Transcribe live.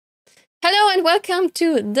Hello and welcome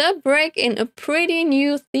to The Break in a pretty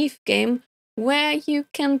new Thief game where you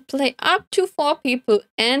can play up to 4 people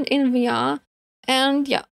and in VR. And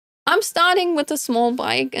yeah, I'm starting with a small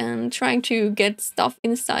bike and trying to get stuff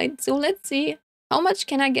inside. So let's see how much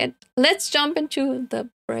can I get. Let's jump into the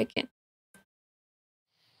break-in.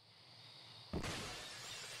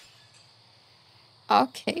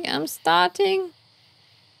 Okay, I'm starting.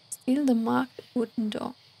 Steal the marked wooden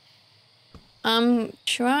door. I'm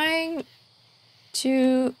trying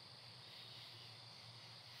to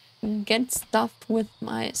get stuff with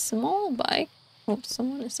my small bike. Oh,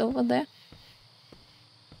 someone is over there.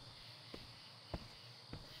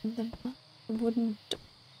 The wooden door.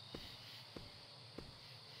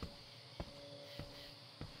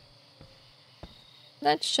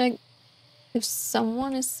 Let's check if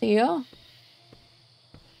someone is here.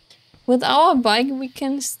 With our bike, we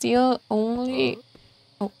can steal only...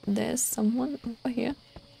 Oh, there's someone over here.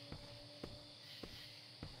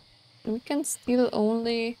 We can steal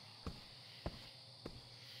only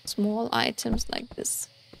small items like this.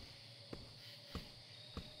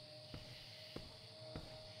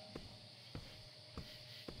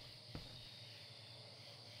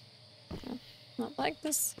 Not like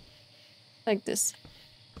this. Like this.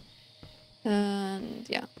 And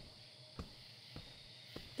yeah.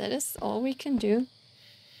 That is all we can do.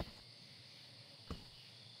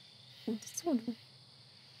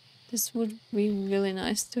 This would be really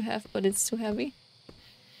nice to have, but it's too heavy.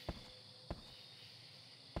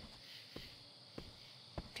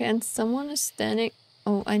 Okay, and someone is standing...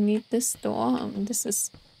 Oh, I need this door. This is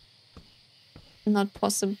not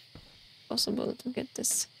possible to get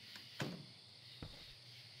this.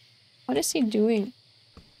 What is he doing?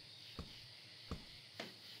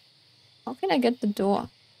 How can I get the door?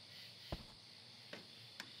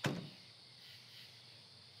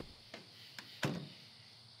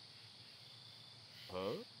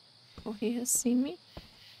 Oh, he has seen me.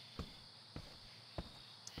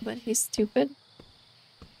 But he's stupid.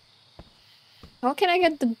 How can I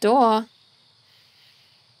get the door?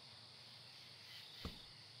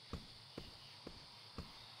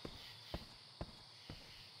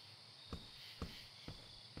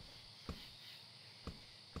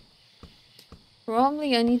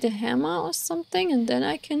 Probably I need a hammer or something, and then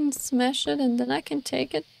I can smash it, and then I can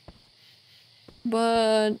take it.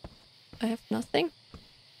 But I have nothing.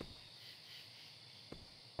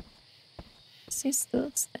 Is he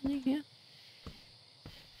still standing here?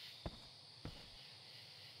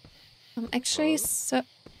 I'm actually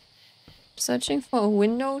searching for a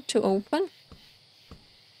window to open.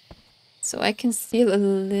 So I can steal a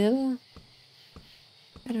little...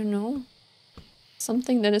 I don't know.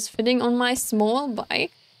 Something that is fitting on my small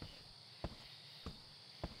bike.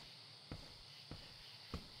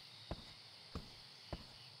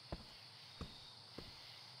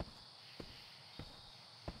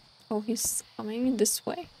 Oh, he's coming this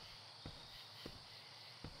way.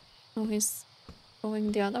 Oh, he's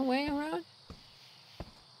going the other way around.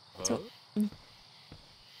 So,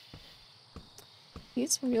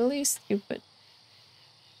 he's really stupid.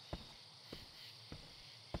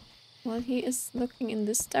 While he is looking in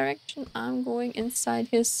this direction, I'm going inside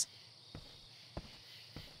his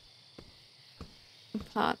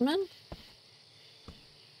apartment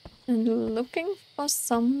and looking for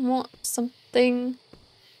something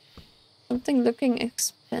looking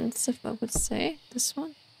expensive, I would say. This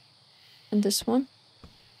one and this one.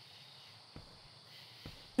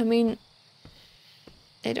 I mean,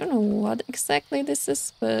 I don't know what exactly this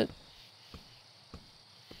is, but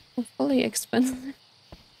hopefully expensive.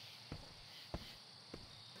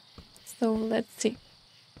 So let's see.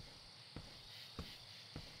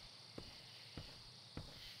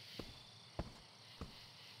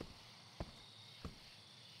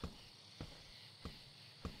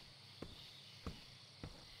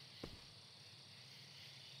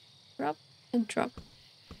 Drop and drop.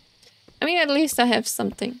 I mean, at least I have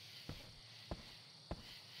something.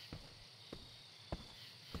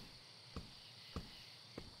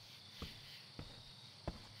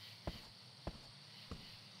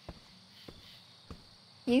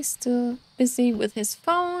 He's still busy with his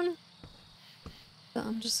phone. So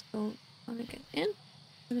I'm just gonna get in.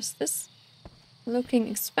 What is this? Looking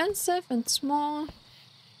expensive and small.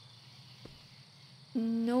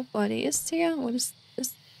 Nobody is here. What is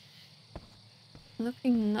this?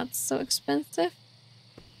 Looking not so expensive.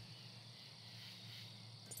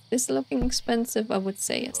 Is looking expensive? I would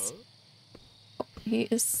say yes. Oh, he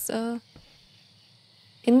is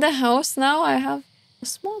in the house now. I have a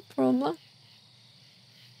small problem.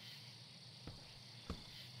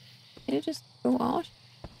 Can you just go out?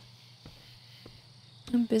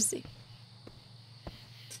 I'm busy.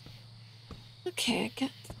 Okay, I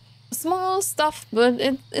get small stuff, but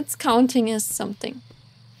it's counting as something.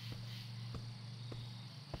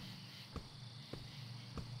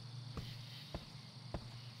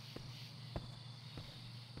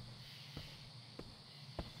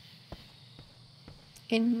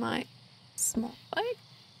 In my small bike.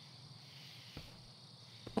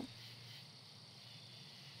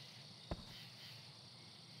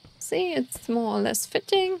 See, it's more or less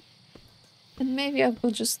fitting. And maybe I will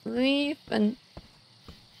just leave and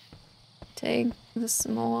take the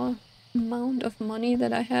small amount of money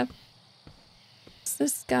that I have. Is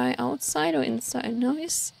this guy outside or inside? No,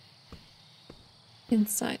 he's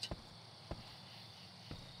inside.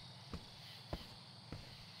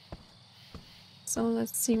 So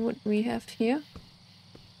let's see what we have here.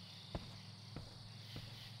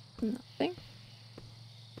 Nothing.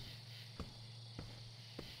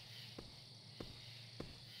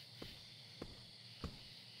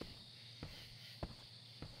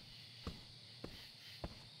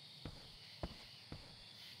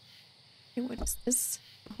 Okay, what is this?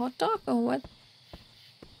 A hot dog or what?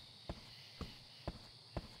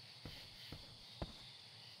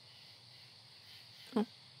 Oh.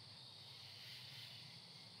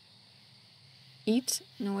 Eat?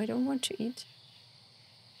 No, I don't want to eat.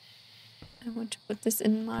 I want to put this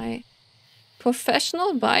in my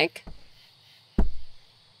professional bike.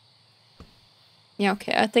 Yeah,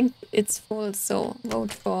 okay, I think it's full, so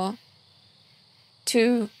vote for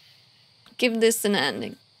to give this an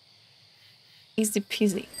ending. Easy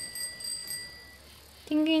peasy.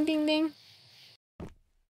 Ding, ding, ding, ding.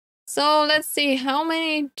 So let's see, how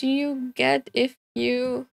many do you get if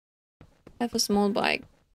you have a small bike?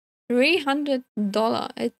 $300.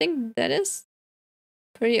 I think that is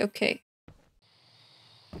pretty okay.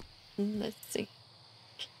 Let's see.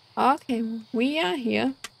 Okay, we are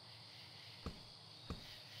here.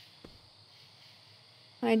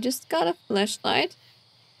 I just got a flashlight.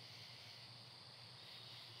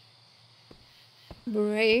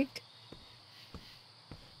 Brake.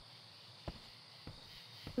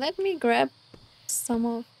 Let me grab some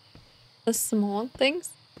of the small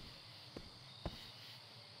things.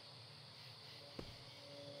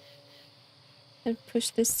 And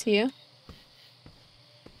push this here.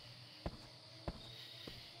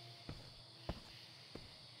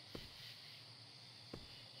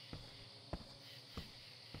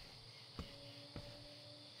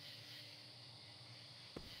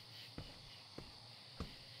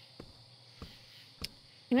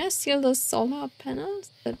 Can I steal the solar panels?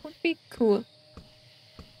 That would be cool.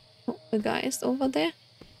 Oh, the guy is over there.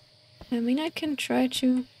 I mean, I can try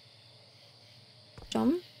to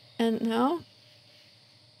jump. And now...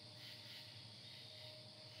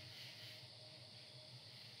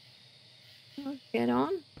 Oh, get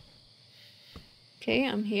on. Okay,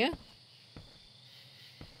 I'm here.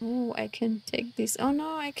 Oh, I can take these. Oh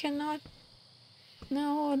no, I cannot.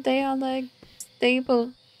 No, they are like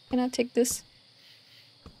stable. Can I take this?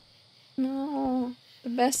 No, the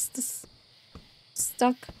best is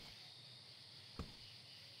stuck.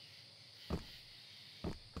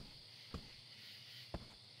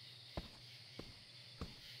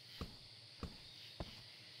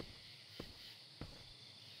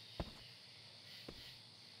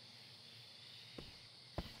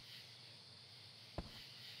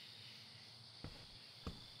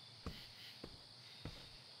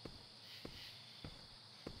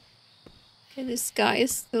 Okay, this guy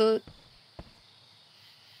is still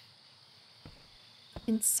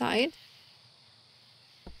inside.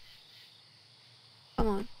 Come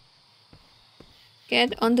on.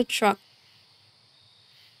 Get on the truck.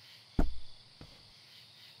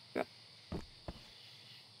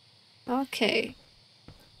 Okay.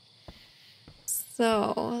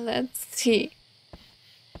 So, let's see.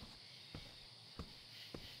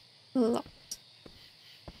 Locked.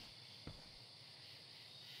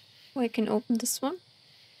 Oh, I can open this one.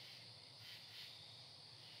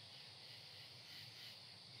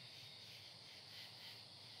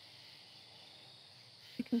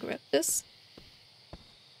 I can grab this.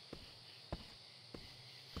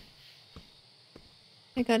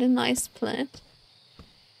 I got a nice plant.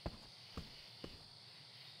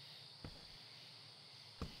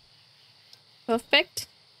 Perfect.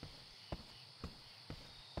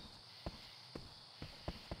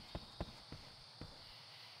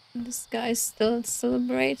 And this guy is still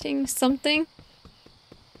celebrating something,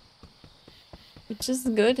 which is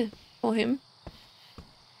good for him.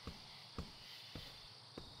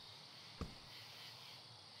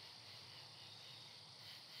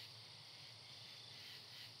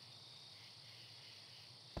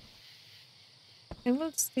 I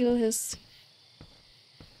will steal his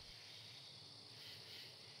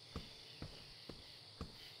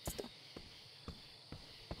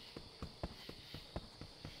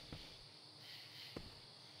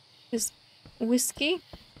whiskey.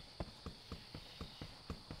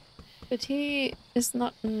 But he is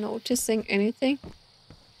not noticing anything.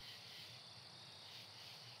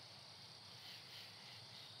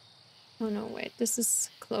 Oh no, wait, this is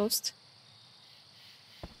closed.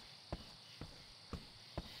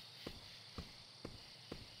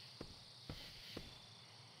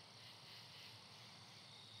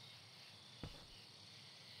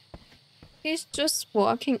 He's just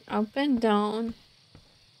walking up and down.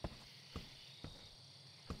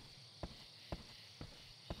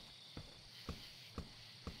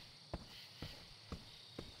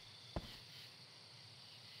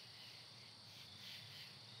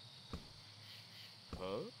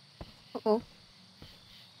 Uh-oh.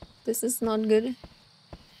 This is not good.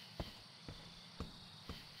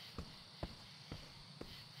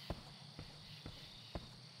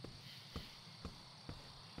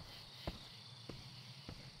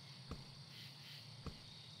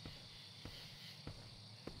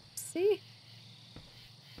 See?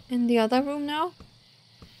 In the other room now?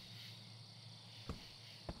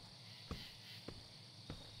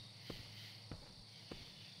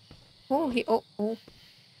 Oh, he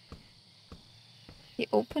he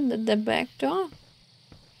opened the back door.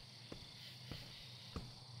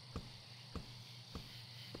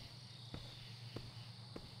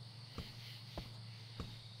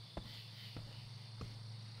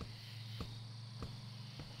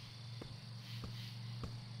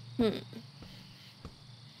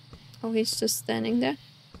 Oh, he's just standing there.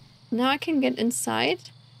 Now I can get inside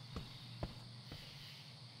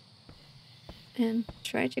and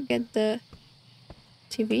try to get the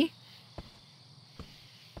TV.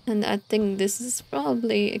 And I think this is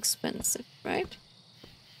probably expensive, right?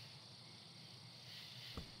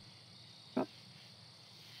 Oh.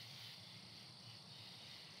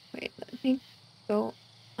 Wait, let me go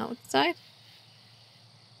outside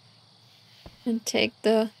and take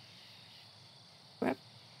the grab.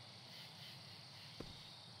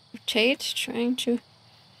 Rotate, trying to...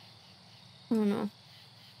 Oh no.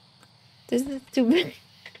 This is too big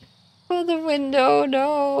for the window,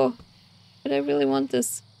 no. But I really want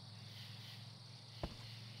this.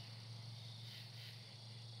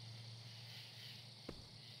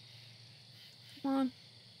 Come on.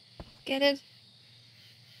 Get it.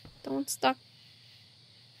 Don't stuck.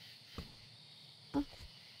 Oh,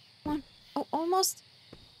 come on. Oh, almost.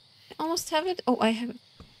 I almost have it. Oh, I have it.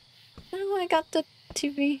 No, I got the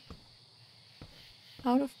TV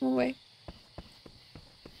out of my way.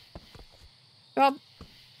 Drop.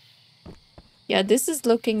 Yeah, this is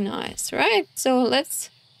looking nice, right? So let's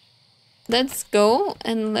go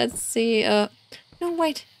and let's see. No,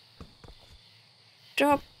 wait.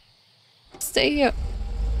 Drop. Stay here.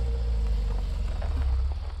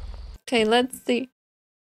 Okay, let's see.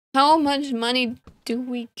 How much money do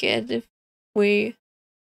we get if we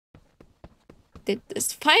did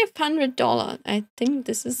this? $500. I think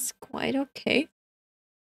this is quite okay.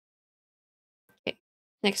 Okay,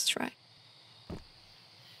 next try.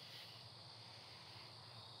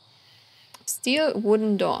 Steel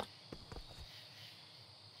wooden door.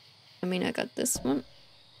 I mean, I got this one.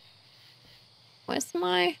 Where's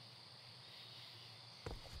my...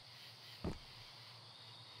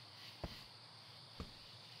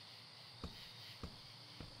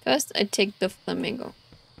 First, I take the flamingo.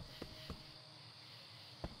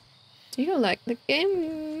 Do you like the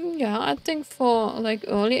game? Yeah, I think for like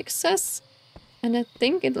early access. And I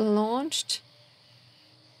think it launched...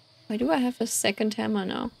 Why do I have a second hammer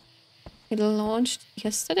now? It launched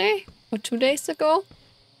yesterday or 2 days ago.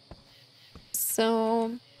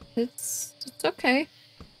 So it's okay.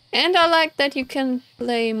 And I like that you can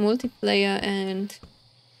play multiplayer and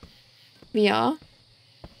VR.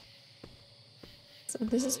 So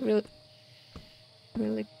this is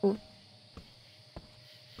really cool.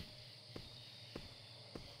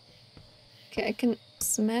 Okay, I can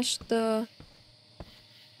smash the...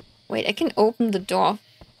 Wait, I can open the door.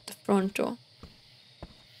 The front door.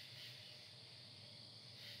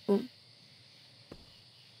 Boom.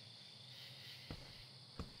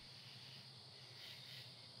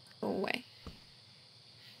 Go away.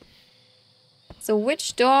 So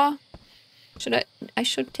which door should I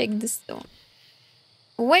should take this door.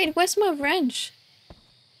 Oh, wait, where's my wrench?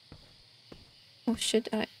 Oh shit,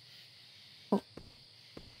 oh.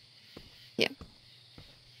 Yeah.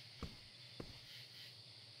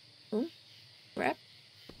 Oh, grab.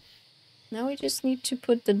 Now we just need to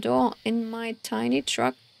put the door in my tiny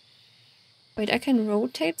truck. Wait, I can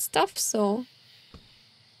rotate stuff, so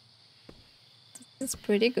this is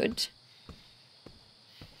pretty good.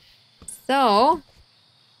 So,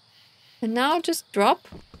 and now just drop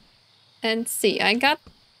and see. I got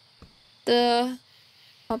the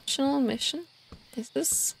optional mission. This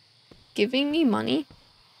is giving me money.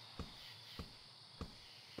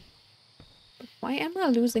 But why am I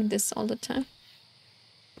losing this all the time?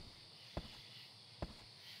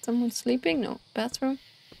 Someone sleeping? No. Bathroom?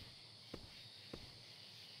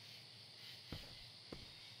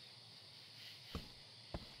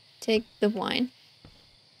 Take the wine.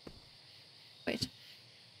 Wait.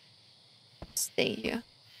 Stay here.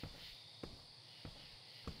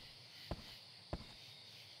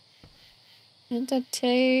 And I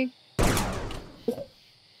take... What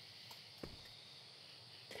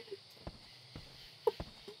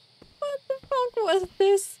the fuck was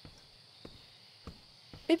this?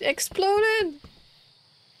 It exploded!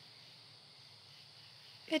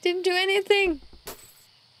 It didn't do anything!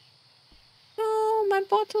 Oh, my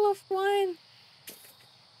bottle of wine!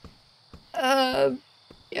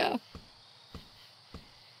 Yeah.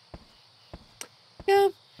 Yeah.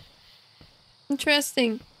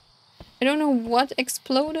 Interesting. I don't know what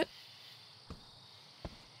exploded.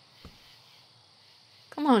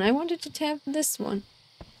 Come on, I wanted to have this one.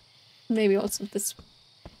 Maybe also this one.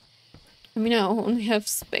 I mean, I only have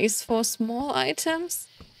space for small items.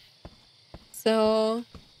 So...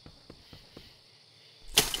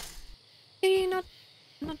 Hey,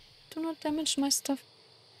 do not damage my stuff.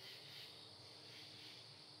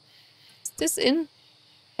 Is this in?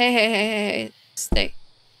 Hey, stay.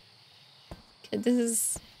 Okay, this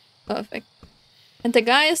is perfect. And the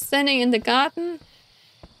guy is standing in the garden.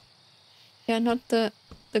 Yeah, not the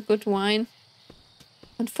good wine.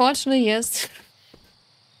 Unfortunately, yes.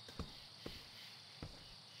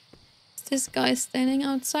 Is this guy standing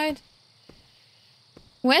outside?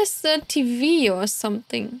 Where's the TV or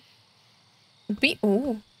something?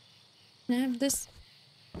 Oh. Can I have this?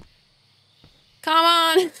 Come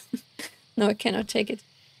on! No, I cannot take it.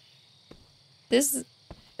 This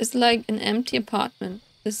is like an empty apartment.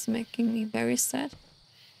 This is making me very sad.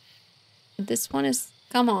 This one is...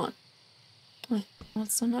 Come on.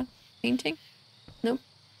 Also not painting? Nope.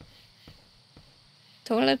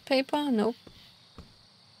 Toilet paper? Nope.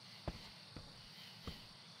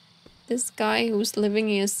 This guy who's living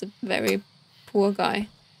here is a very poor guy.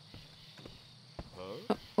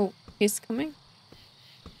 Oh, he's coming.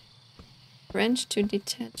 Wrench to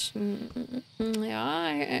detach. Yeah,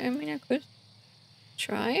 I mean, I could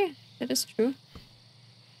try. That is true.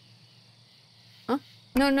 Huh?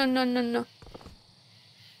 No.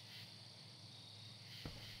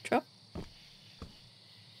 Drop.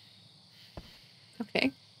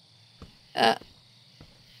 Okay.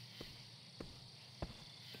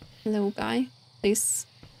 Hello, guy. Please.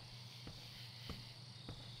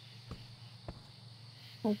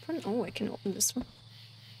 Open? Oh, I can open this one.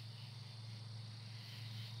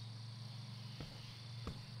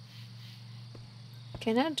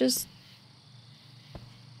 Can I just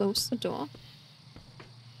close the door?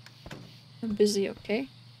 I'm busy, okay?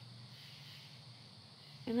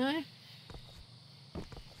 Can I?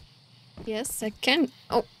 Yes, I can.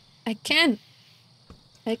 Oh, I can.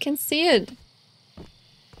 I can see it.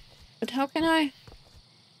 But how can I?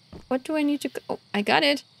 What do I need to go? Oh, I got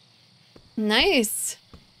it. Nice.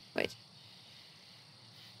 Wait.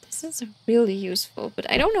 This is really useful, but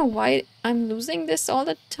I don't know why I'm losing this all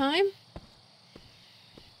the time.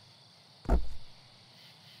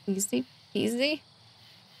 Easy, easy.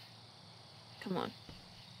 Come on.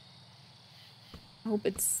 I hope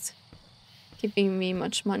it's giving me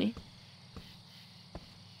much money.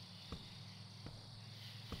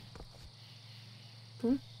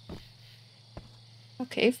 Boom.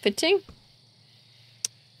 Okay, fitting.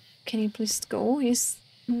 Can you please go? He's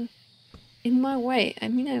in my way. I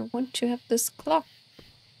mean, I want to have this clock.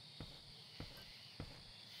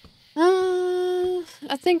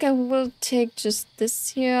 I think I will take just this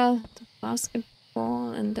here, the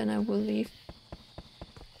basketball, and then I will leave.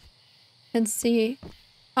 And see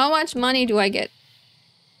how much money do I get.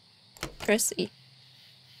 Press E.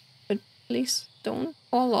 But please don't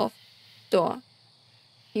fall off the door.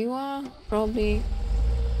 You are probably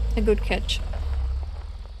a good catch.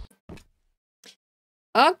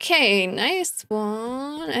 Okay, nice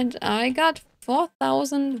one. And I got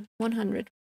 4,100.